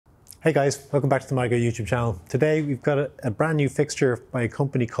Hey guys, welcome back to the MyGo YouTube channel. Today we've got a brand new fixture by a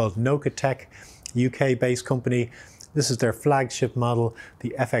company called Nokatech, UK based company. This is their flagship model,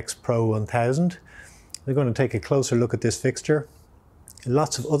 the FX Pro 1000. We're going to take a closer look at this fixture.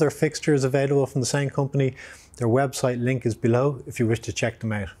 Lots of other fixtures available from the same company. Their website link is below if you wish to check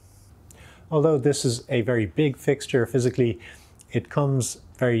them out. Although this is a very big fixture physically, it comes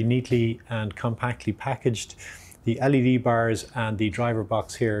very neatly and compactly packaged. The LED bars and the driver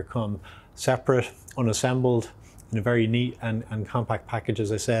box here come separate, unassembled, in a very neat and compact package,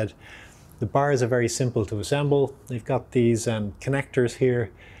 as I said. The bars are very simple to assemble. They've got these connectors here.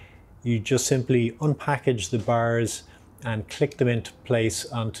 You just simply unpackage the bars and click them into place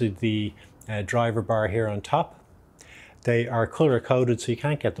onto the driver bar here on top. They are color coded, so you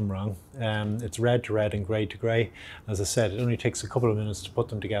can't get them wrong. It's red to red and grey to grey. As I said, it only takes a couple of minutes to put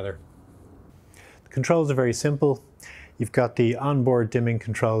them together. Controls are very simple. You've got the onboard dimming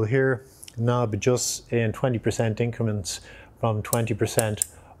control here. The knob adjusts in 20% increments from 20%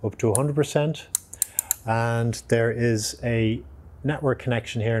 up to 100%. And there is a network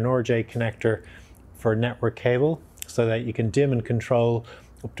connection here, an RJ connector for network cable, so that you can dim and control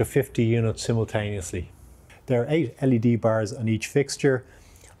up to 50 units simultaneously. There are 8 LED bars on each fixture.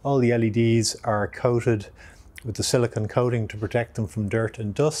 All the LEDs are coated with the silicone coating to protect them from dirt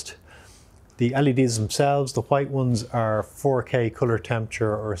and dust. The LEDs themselves, the white ones are 4K color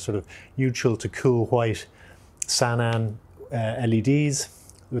temperature or sort of neutral to cool white Sanan LEDs,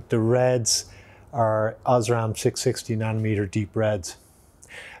 with the reds are Osram 660 nanometer deep reds.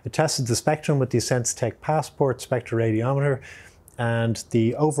 I tested the spectrum with the Sensitech Passport spectroradiometer, and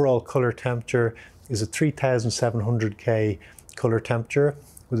the overall color temperature is a 3700K color temperature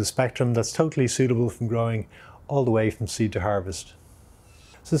with a spectrum that's totally suitable from growing all the way from seed to harvest.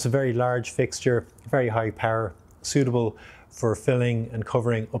 So this is a very large fixture, very high power, suitable for filling and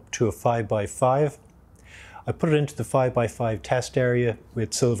covering up to a 5x5. I put it into the 5x5 test area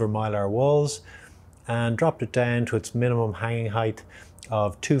with silver mylar walls and dropped it down to its minimum hanging height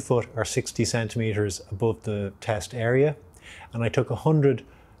of 2 foot or 60 centimeters above the test area. And I took 100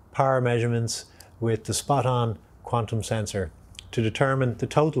 power measurements with the Spoton quantum sensor to determine the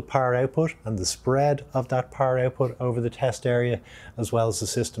total power output and the spread of that power output over the test area, as well as the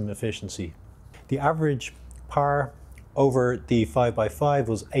system efficiency. The average power over the 5x5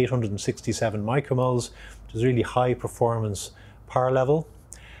 was 867 micromoles, which is really high performance power level.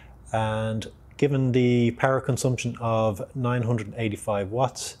 And given the power consumption of 985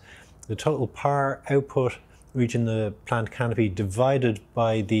 watts, the total power output reaching the plant canopy divided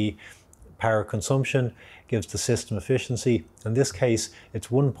by the power consumption gives the system efficiency. In this case, it's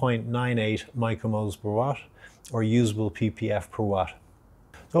 1.98 micromoles per watt, or usable ppf per watt.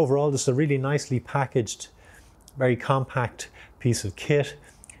 So overall, this is a really nicely packaged, very compact piece of kit,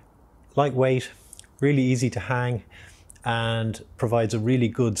 lightweight, really easy to hang, and provides a really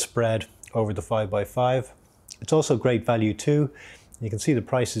good spread over the 5x5. It's also great value too. You can see the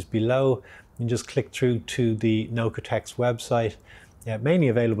prices below. You can just click through to the Nokatech's website. Yeah, mainly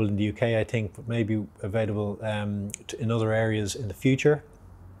available in the UK, I think, but maybe available in other areas in the future.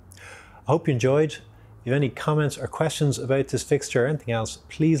 I hope you enjoyed. If you have any comments or questions about this fixture or anything else,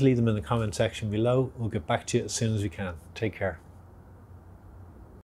 please leave them in the comment section below. We'll get back to you as soon as we can. Take care.